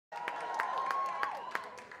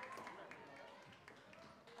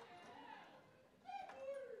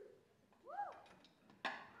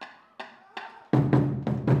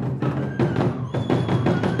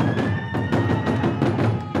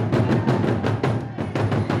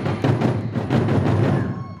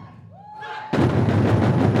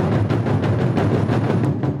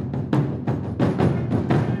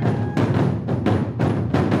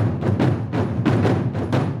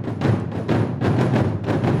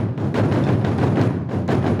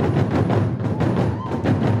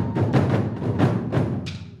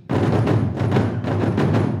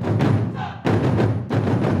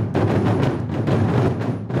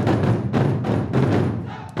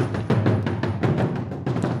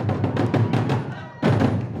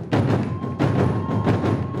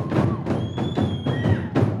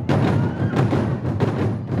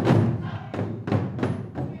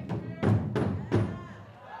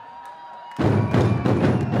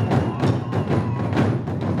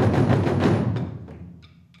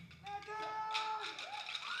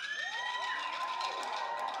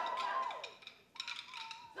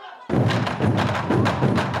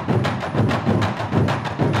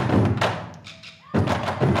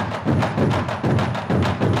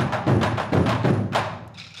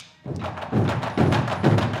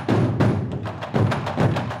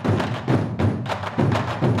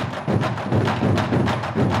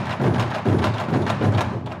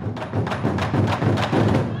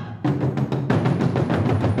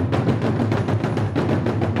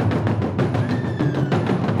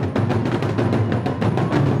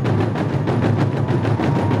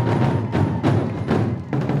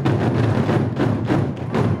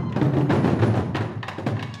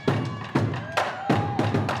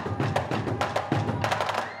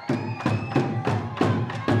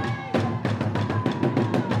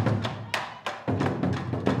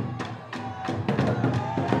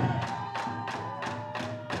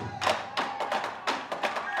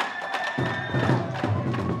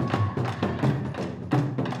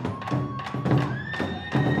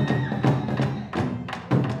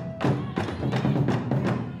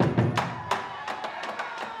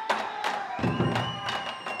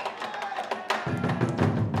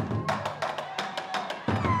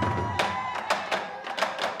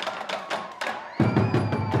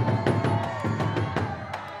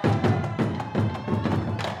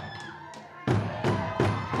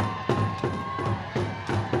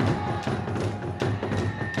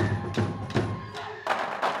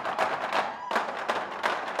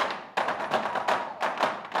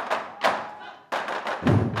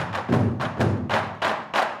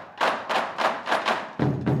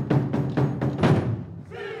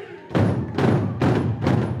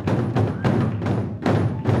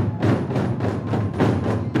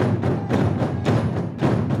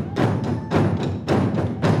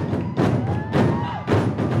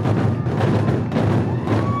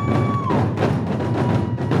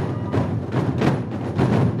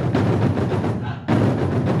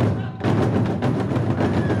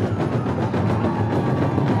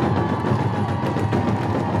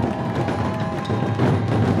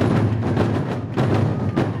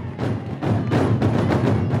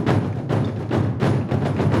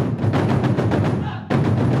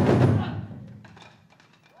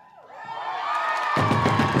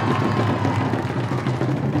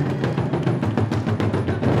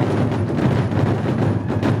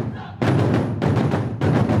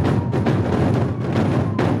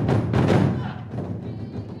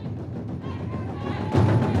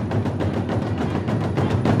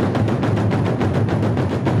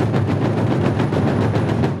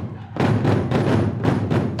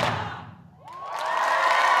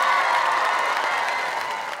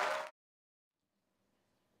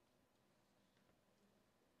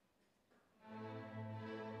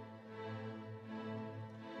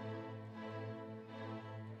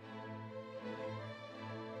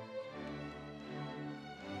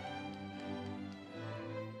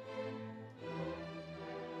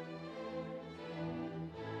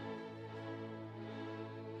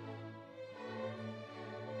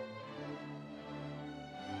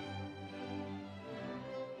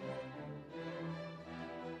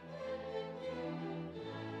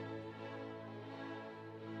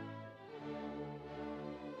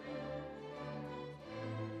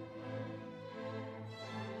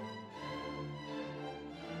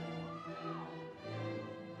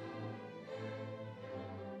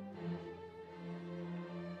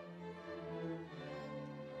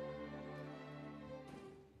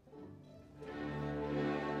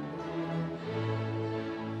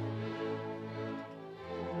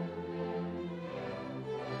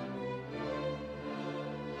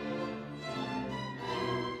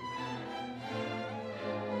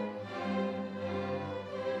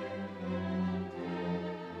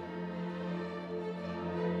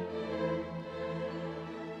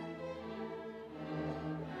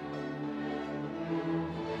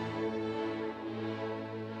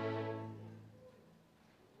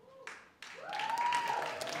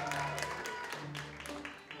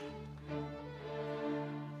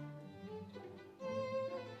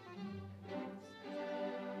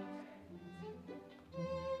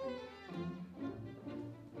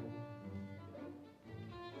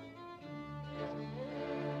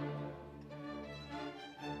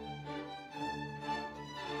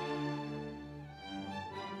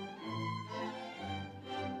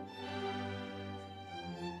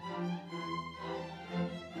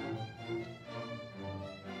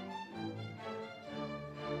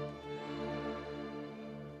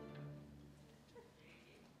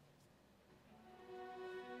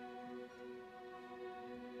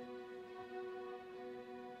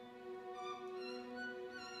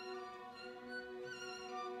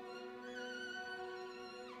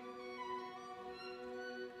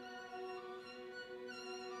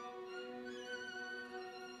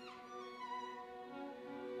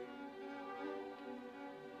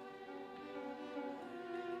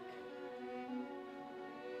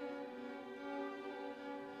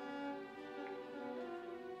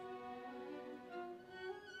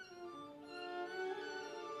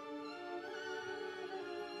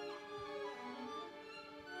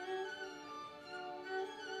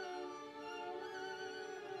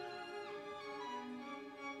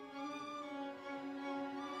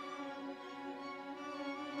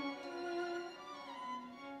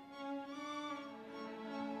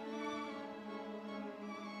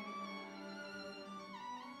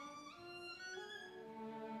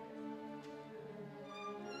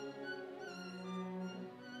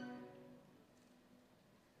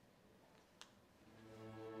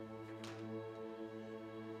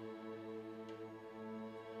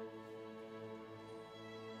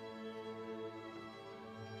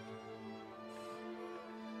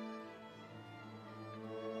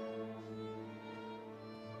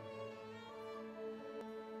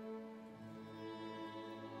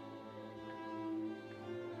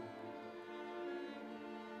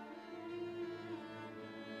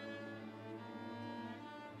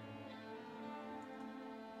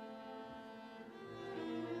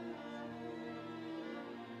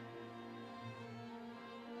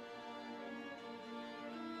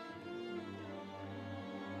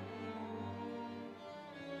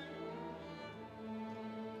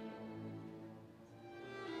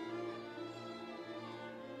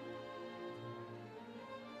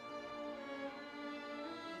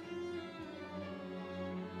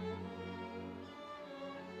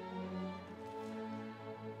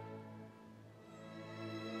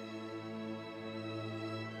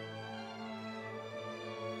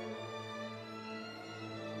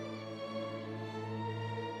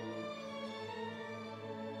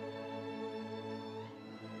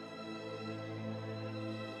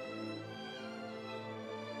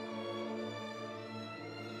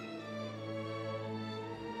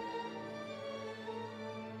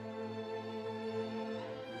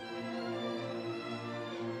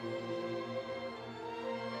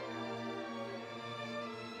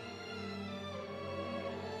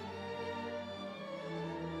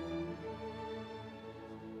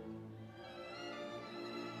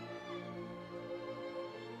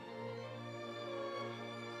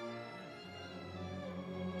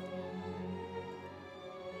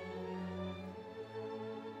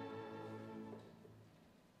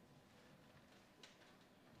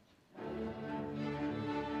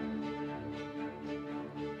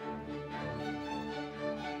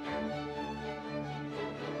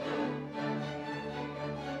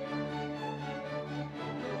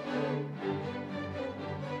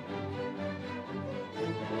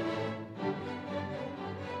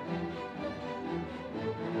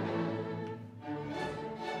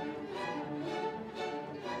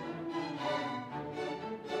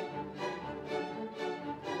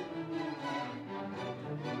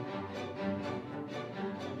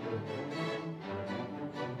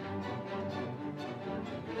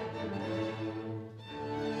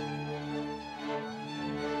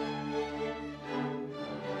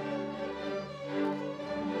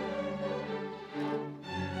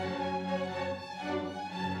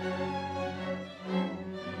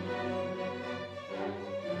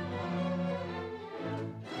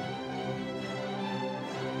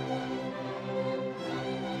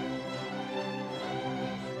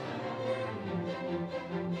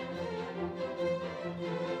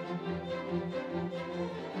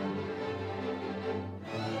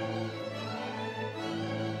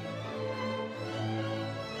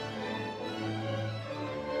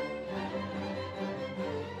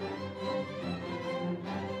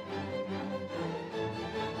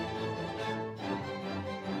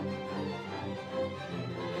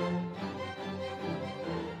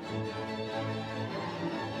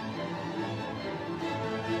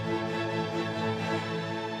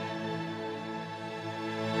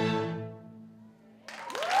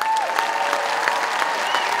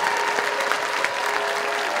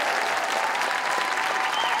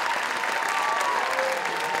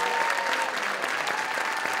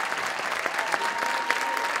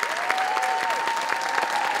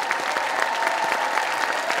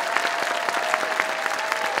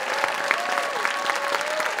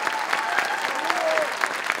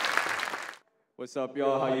What's up,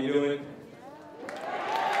 y'all? How you doing?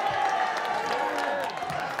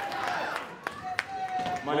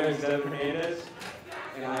 My name is Devin Hernandez,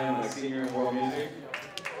 and I am a senior in world music.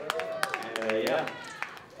 And yeah,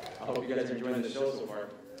 I hope you guys are enjoying the show so far.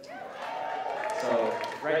 So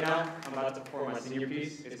right now, I'm about to perform my senior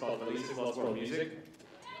piece. It's called Felices World Music,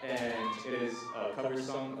 and it is a cover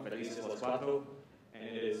song of Felices VIII, and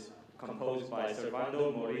it is composed by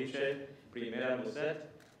Servando, Moriche, Primera, Mussett.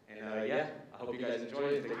 And yeah, I hope you guys enjoy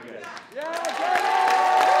it. Thank you guys.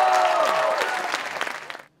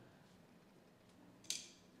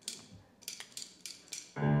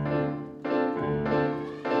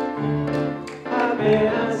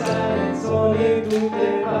 Apenas sale el sol y tú te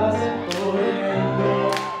vas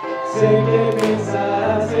corriendo. Sé que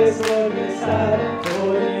pensarás eso de estar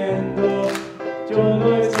corriendo. Yo no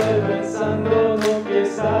estoy pensando lo que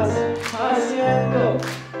estás haciendo.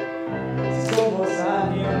 Si somos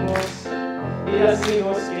ánimos y así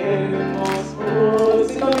nos queremos.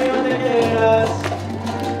 Si conmigo te quedas,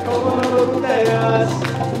 como no lo puteas.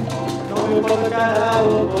 No me importa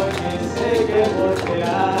carajo porque sé que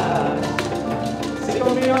volverás. Si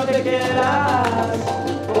conmigo te quedas,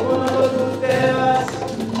 como no lo tuteas,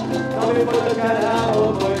 no me importa carajo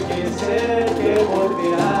porque sé que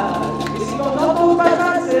volverás. Y si no tú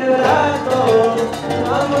pasas el rato,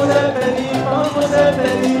 vamos a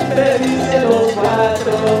pedir felices los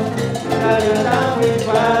cuatro, cantamos en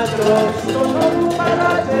cuatro. Si no tú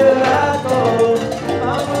pasas el rato,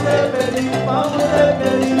 vamos a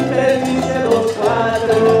pedir felices los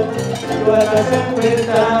cuatro. Tú estás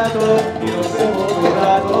encuentrado y nos hemos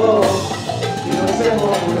borrado, y nos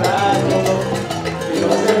hemos borrado, y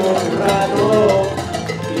nos hemos borrado,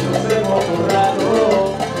 y nos hemos borrado.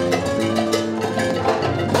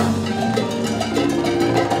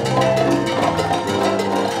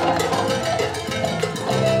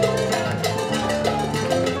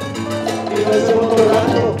 Y nos hemos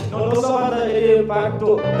borrado, no nos aguanta el pacto,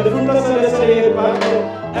 el fruto se le sale el pacto,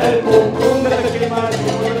 el pum pum de la Climaco.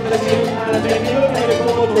 Al venido que me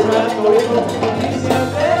pongo tu rato y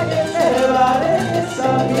siempre que se va regresa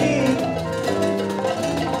a mí.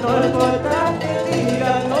 No importa que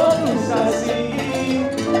digan no tú así.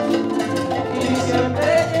 Y siempre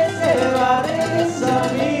que se va regresa a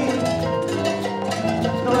mí.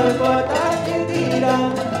 No importa que digan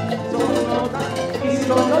son notas. Y si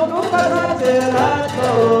no tú pasas el rato,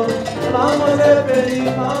 vamos a pedir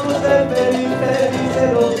felices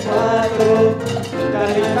los cuatro.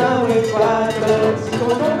 Cantamos en cuatro, si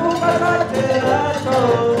como no pasaste el rato,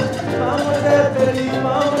 vamos a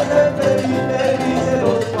pedir felices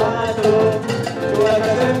los cuatro. Tú has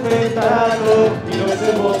enfrentado y nos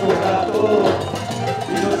hemos borrado,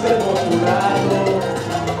 y nos hemos borrado,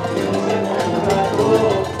 y nos hemos borrado,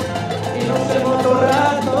 y nos hemos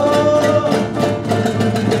borrado.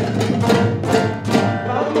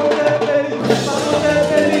 Vamos a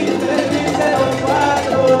pedir felices los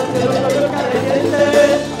cuatro, de los cuatro calientes.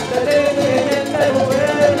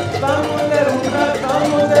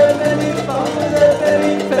 Vamos a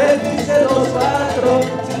pedir felices los cuatro.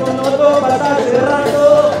 Si con otro pasas el rato,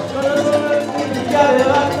 no nos vamos a ya de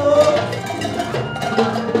rato.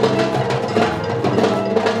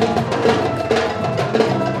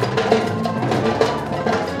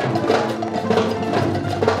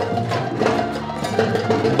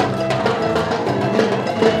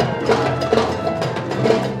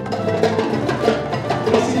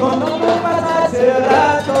 Y si con otro pasas el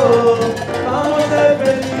rato, vamos a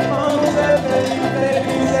pedir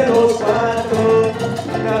felices los cuatro.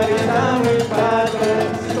 Cantamos en cuatro,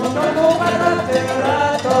 si con no pasaste el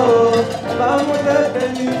rato, vamos a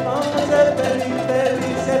pedir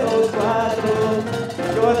felices los cuatro.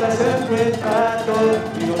 Yo atrás enfrentado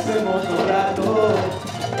y nos hemos borrado,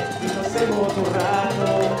 y nos hemos borrado,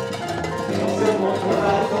 y nos hemos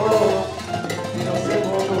borrado, y nos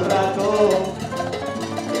hemos borrado.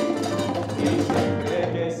 Y siempre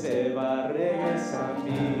que se va regresa a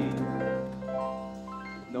mí.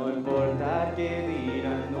 No importa que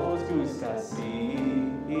dirán, nos gusta así.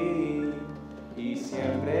 Y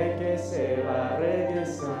siempre que se va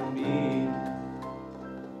regresa a mí.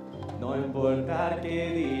 No importa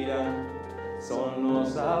que dirán, son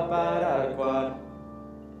los a parar cual.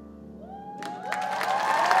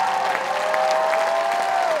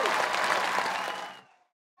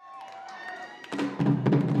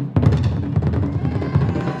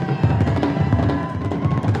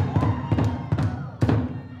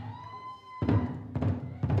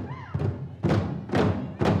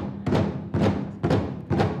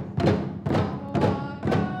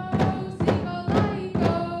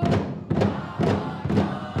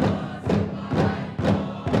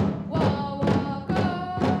 Wow, wow.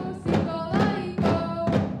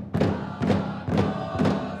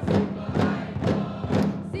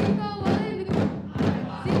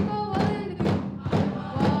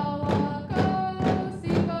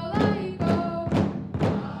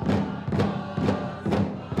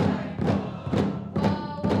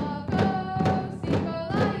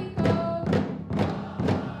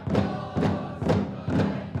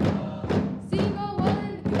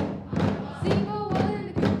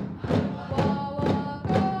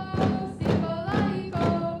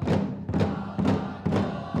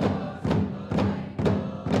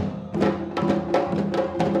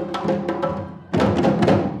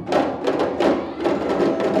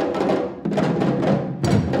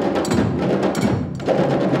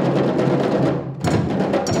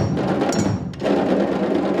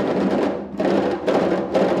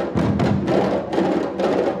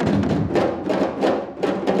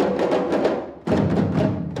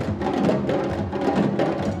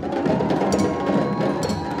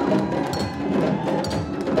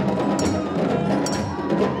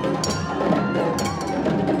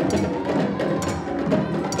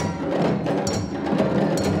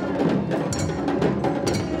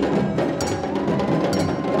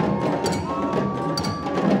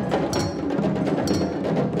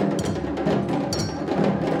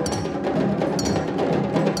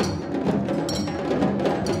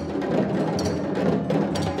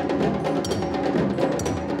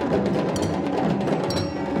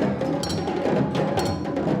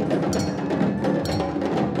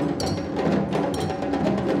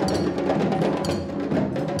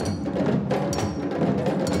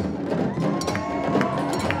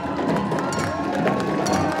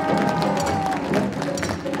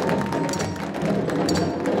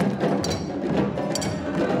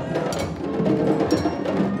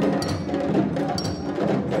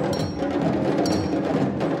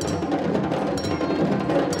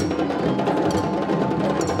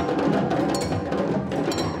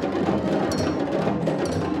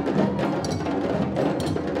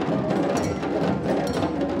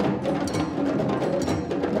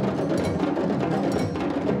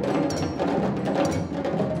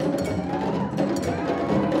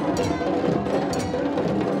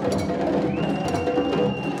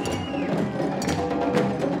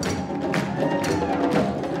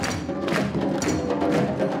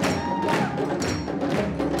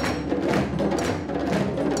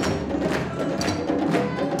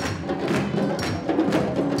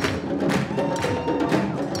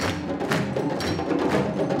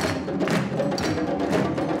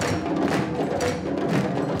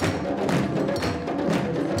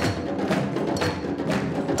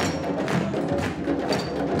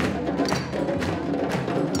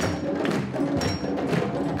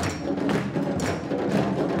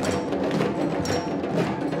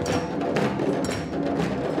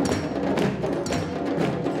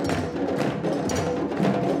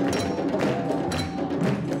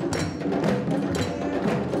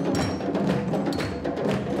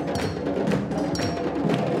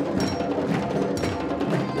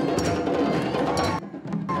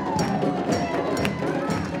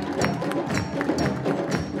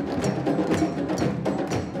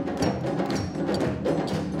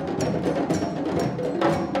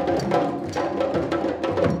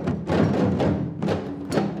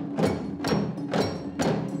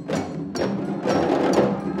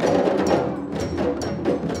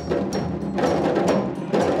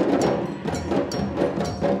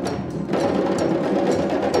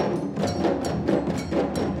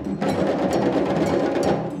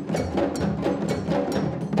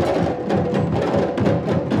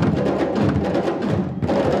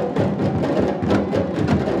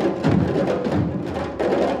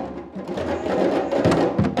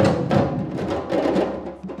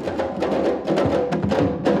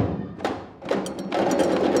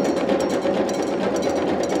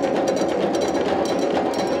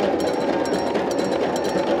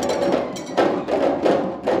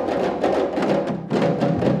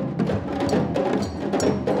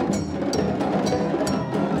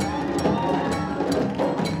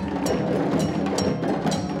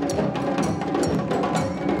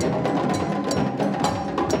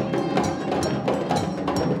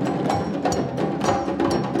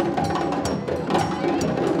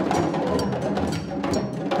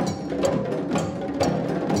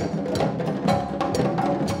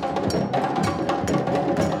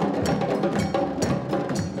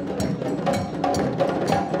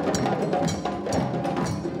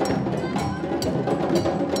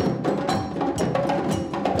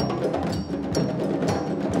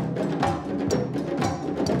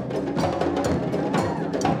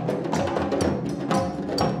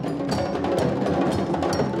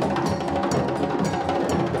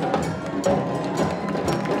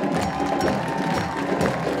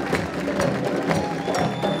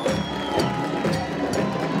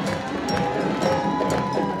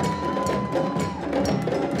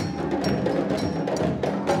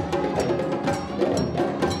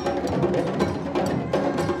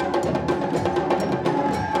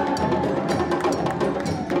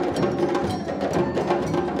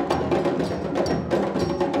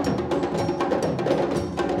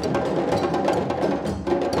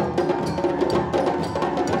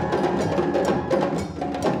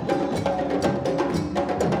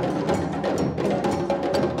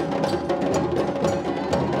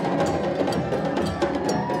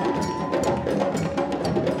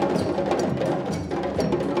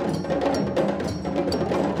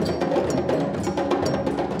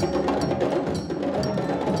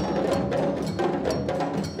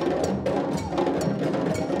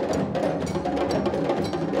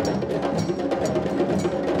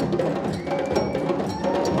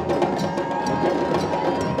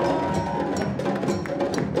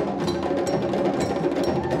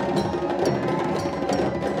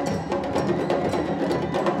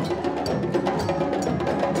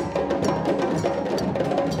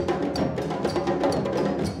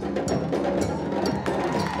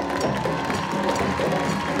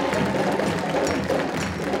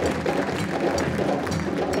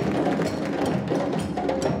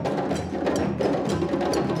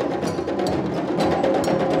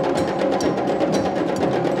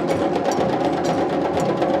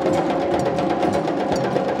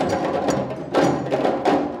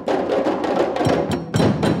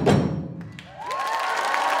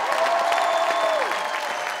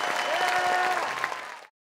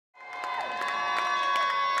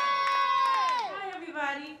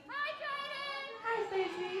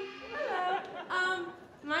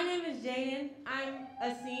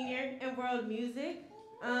 world music.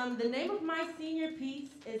 The name of my senior piece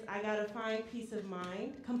is I Gotta Find Peace of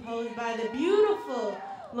Mind, composed by the beautiful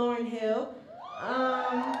Lauryn Hill.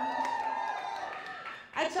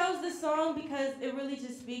 I chose this song because it really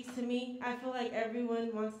just speaks to me. I feel like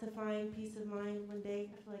everyone wants to find peace of mind one day.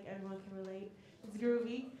 I feel like everyone can relate. It's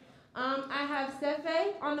groovy. I have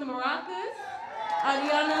Sefe on the maracas,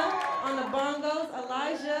 Ariana on the bongos,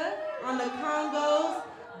 Elijah on the congos,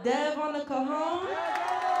 Dev on the cajon,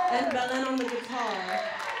 and Belen on the guitar.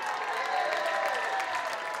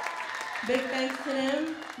 Big thanks to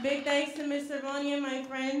them. Big thanks to Miss Cervone and my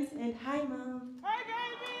friends. And hi, Mom. Hi, baby!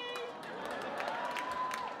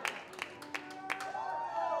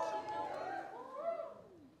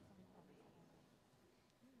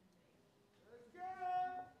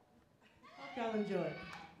 Hope y'all enjoy.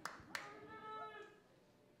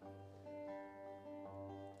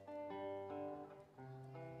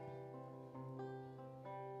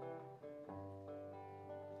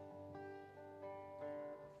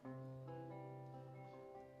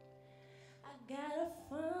 I gotta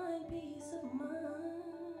find peace of mind.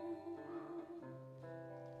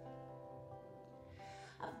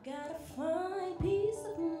 I've gotta find peace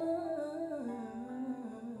of mind.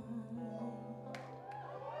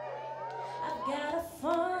 I've gotta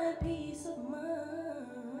find peace of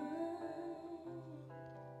mind.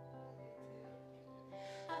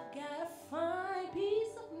 I've gotta find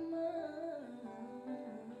peace of mind.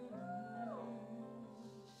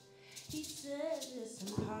 He said it's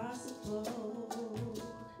impossible,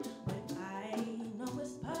 but I know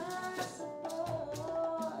it's possible.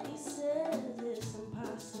 He says it's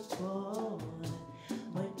impossible,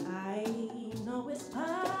 but I know it's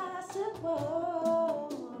possible.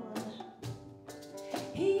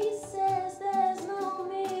 He says there's no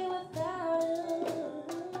me without him.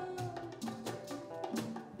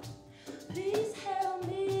 Please help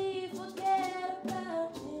me forget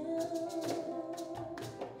about him.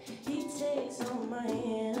 He takes all my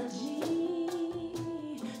energy,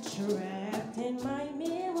 trapped in my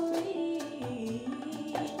memory,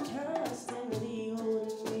 constantly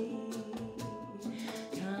holding me,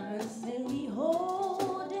 constantly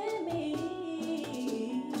holding me.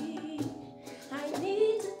 I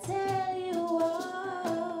need to tell you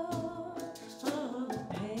all the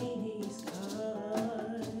pain he's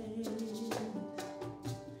caused.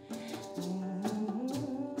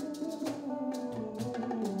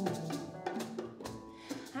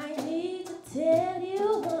 I need to tell you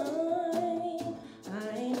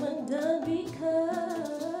I'm undone because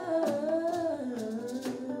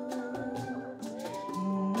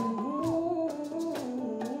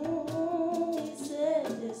he said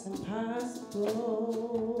it's impossible,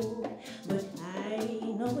 but I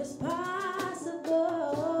know it's possible.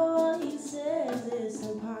 He says it's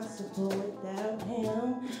impossible without him,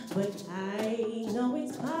 but I know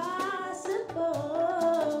it's possible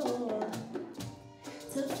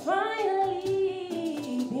to finally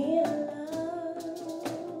be in love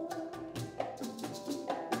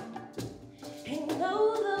and know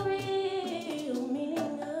the real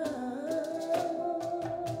meaning of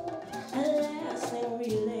a lasting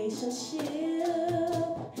relationship,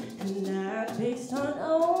 not based on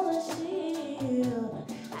ownership.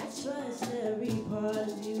 I trust every part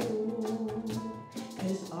of you,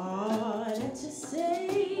 'cause all that you say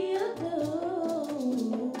you do.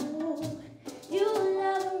 You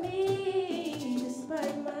love me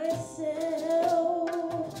despite myself.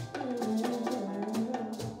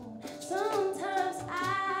 Sometimes I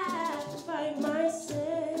fight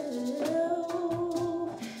myself.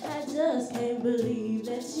 I just can't believe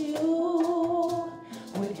that you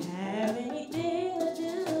would have anything to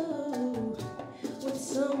do with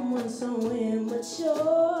someone so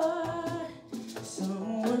immature,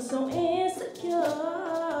 someone so insecure.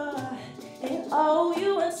 And oh,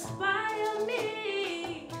 you inspire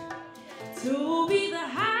me to be the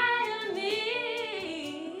higher me.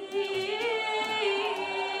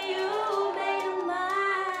 You made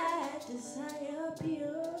my desire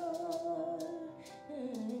pure.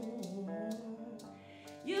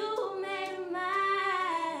 You made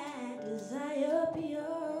my desire pure.